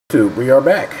We are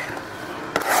back.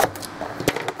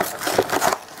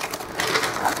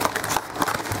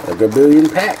 A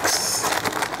gabillion packs.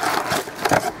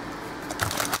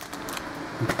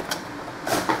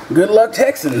 Good luck,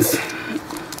 Texans.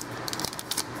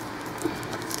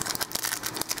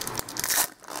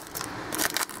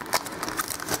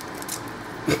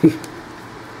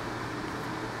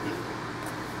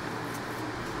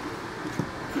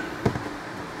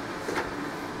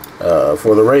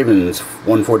 For the Ravens,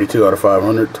 142 out of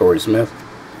 500, Torrey Smith.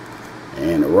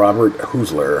 And Robert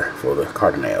Hoosler for the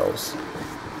Cardinals.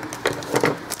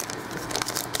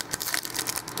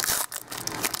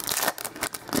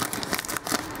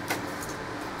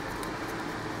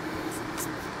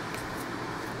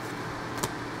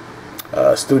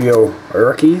 Studio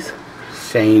rookies,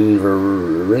 Shane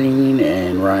Vereen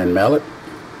and Ryan Mallett.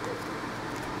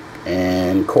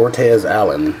 And Cortez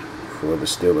Allen for the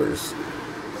Steelers.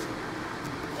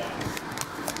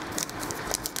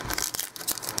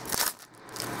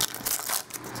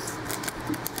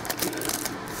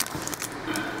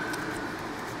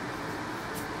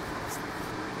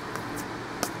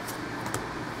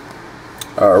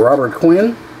 Robert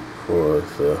Quinn for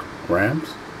the Rams,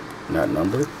 not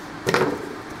numbered.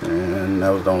 And that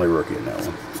was the only rookie in that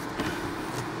one.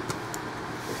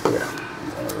 Yeah,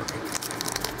 the only rookie.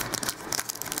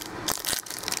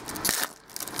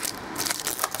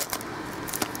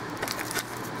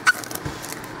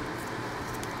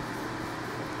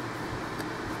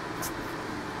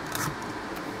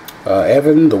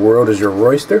 Evan, the world is your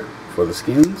oyster for the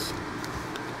Skins.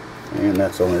 And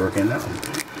that's the only rookie in that one.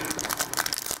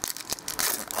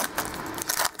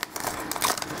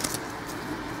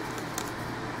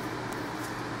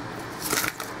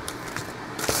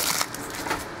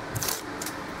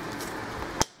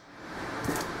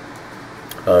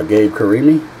 Gabe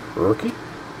Karimi, rookie,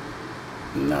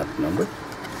 not numbered,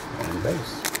 and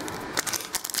base.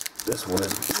 This one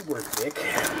is uber thick.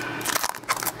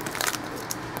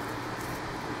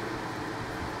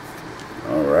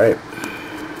 All right.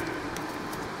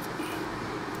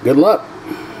 Good luck.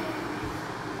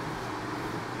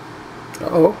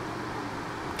 Uh-oh.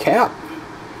 Cap.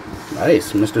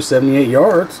 Nice, Mr. 78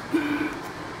 yards.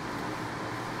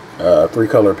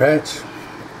 3-color patch.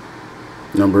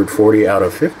 Numbered 40 out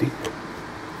of 50.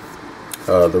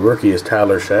 The rookie is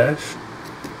Tyler Shash.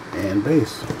 And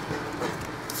base.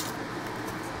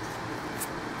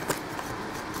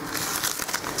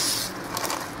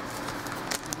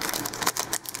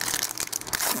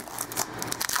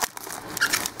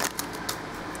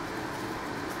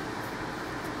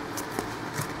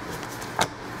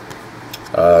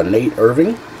 Nate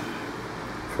Irving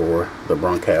for the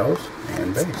Broncos.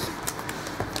 And base.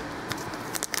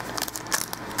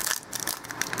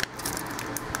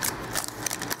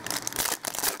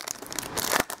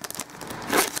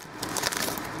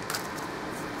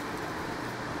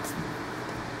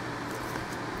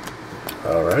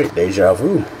 Alright, Deja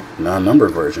Vu,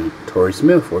 non-numbered version. Torrey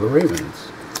Smith for the Ravens.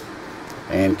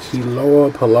 And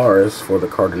Kiloa Polaris for the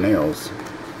Cardinals.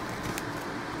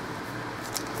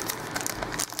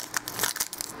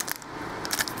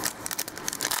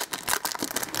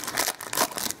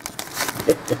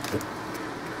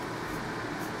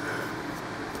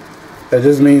 That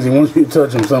just means he wants you to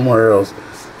touch him somewhere else.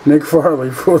 Nick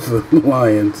Farley for the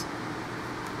Lions.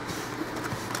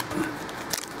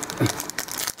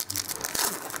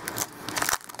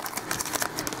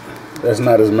 That's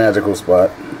not his magical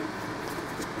spot.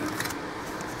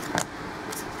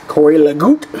 Corey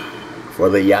Lagout for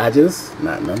the Yadges,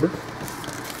 not numbered.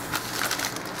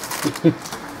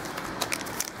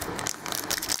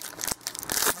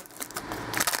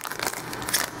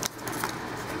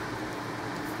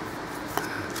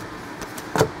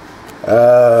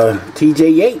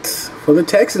 TJ Yates for the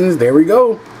Texans. There we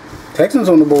go. Texans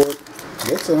on the board.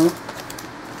 Get some.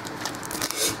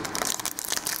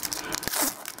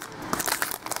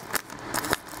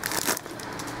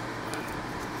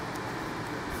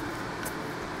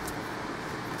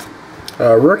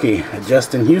 Rookie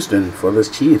Justin Houston for the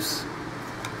Chiefs.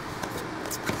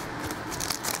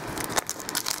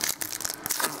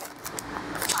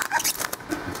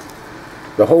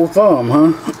 The whole thumb,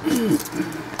 huh?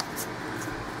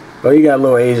 Well, you got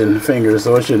little Asian fingers,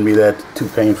 so it shouldn't be that too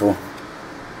painful.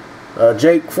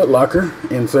 Jake Footlocker,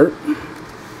 insert.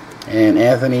 And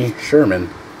Anthony Sherman,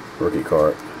 rookie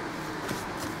card.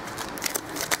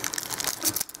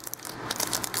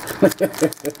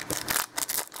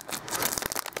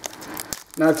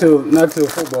 Not till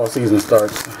football season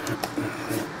starts.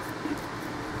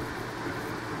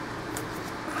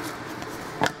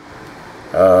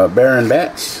 Baron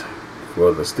Batch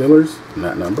for the Steelers,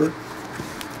 not numbered.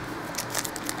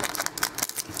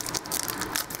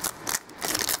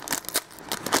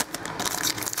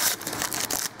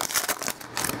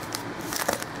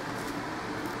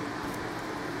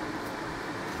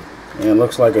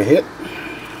 looks like a hit.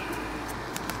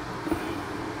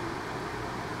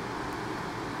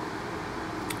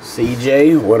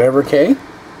 CJ whatever K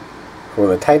for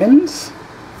the Titans.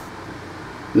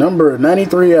 Number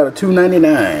 93 out of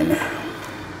 299.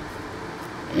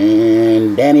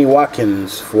 And Danny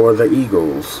Watkins for the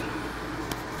Eagles.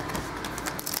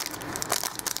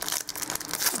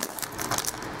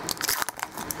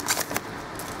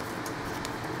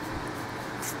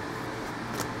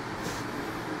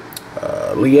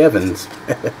 Lee Evans,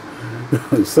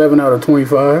 7 out of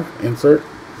 25, insert,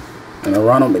 and a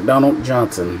Ronald McDonald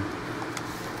Johnson.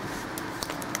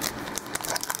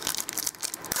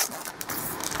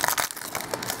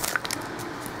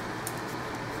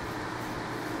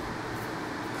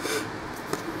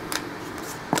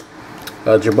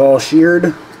 Jabal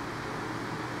Sheard,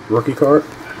 rookie card,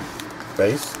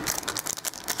 base.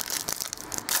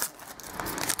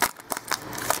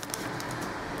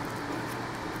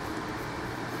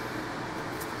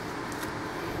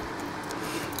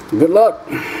 Good luck.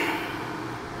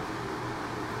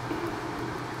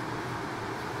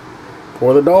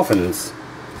 For the Dolphins,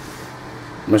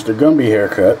 Mr. Gumby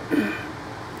haircut,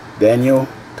 Daniel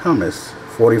Thomas,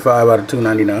 45 out of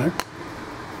 299.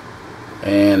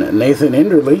 And Nathan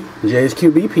Enderley, Jay's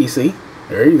QB PC.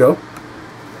 There you go.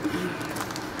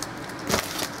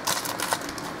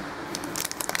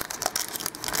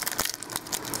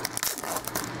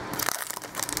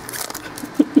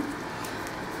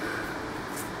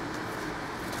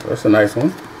 That's a nice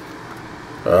one.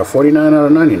 49 out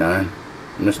of 99.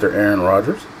 Mr. Aaron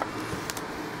Rodgers.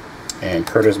 And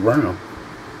Curtis Brown.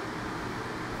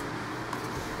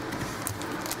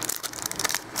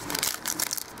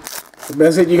 The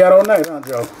best hit you got all night, huh,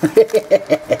 Joe?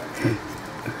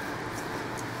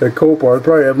 That Cole part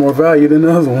probably had more value than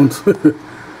the other ones.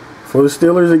 For the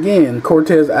Steelers again,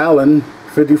 Cortez Allen,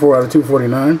 54 out of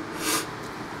 249.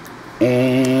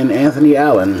 And Anthony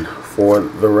Allen for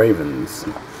the Ravens.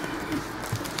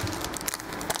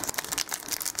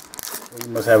 We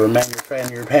must have a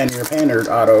manufactured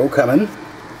auto coming.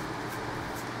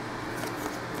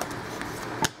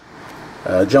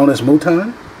 Jonas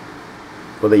Mouton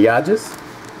for the Yajas.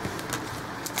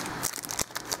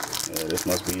 Yeah, this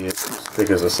must be it. Thick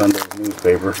as a Sunday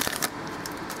newspaper.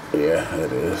 Yeah,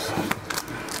 it is.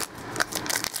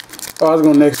 Oh, I was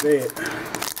going to next day it.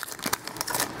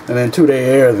 And then 2 day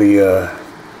air the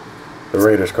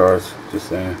Raiders cards. Just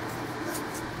saying.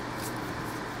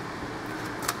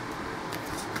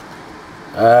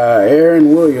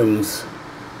 Aaron Williams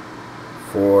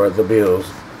for the Bills.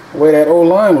 The way that old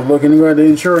line was looking, you had to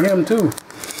insure him too.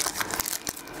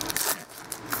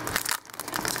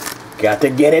 Got to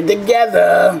get it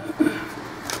together.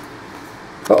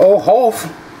 Uh-oh, Hoff.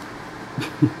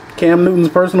 Cam Newton's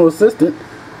personal assistant.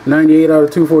 98 out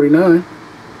of 249.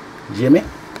 Jimmy.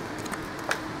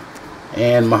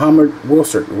 And Muhammad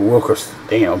Wilkerson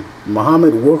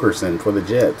for the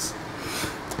Jets.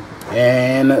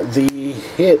 And the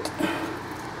hit.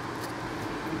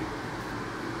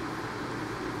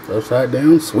 Upside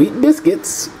down. Sweet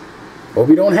Biscuits. Hope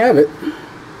you don't have it.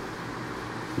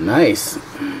 Nice.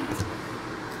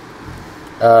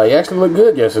 He actually looked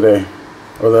good yesterday.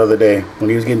 Or the other day. When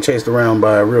he was getting chased around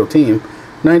by a real team.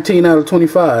 19 out of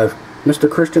 25. Mr.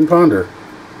 Christian Ponder.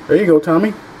 There you go,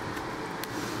 Tommy.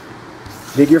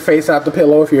 Dig your face out the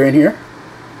pillow if you're in here.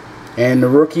 And the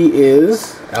rookie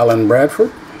is Alan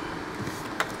Bradford.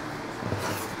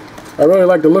 I really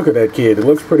like the look of that kid. It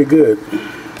looks pretty good.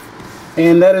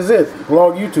 And that is it.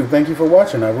 Vlog YouTube. Thank you for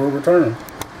watching. I will return.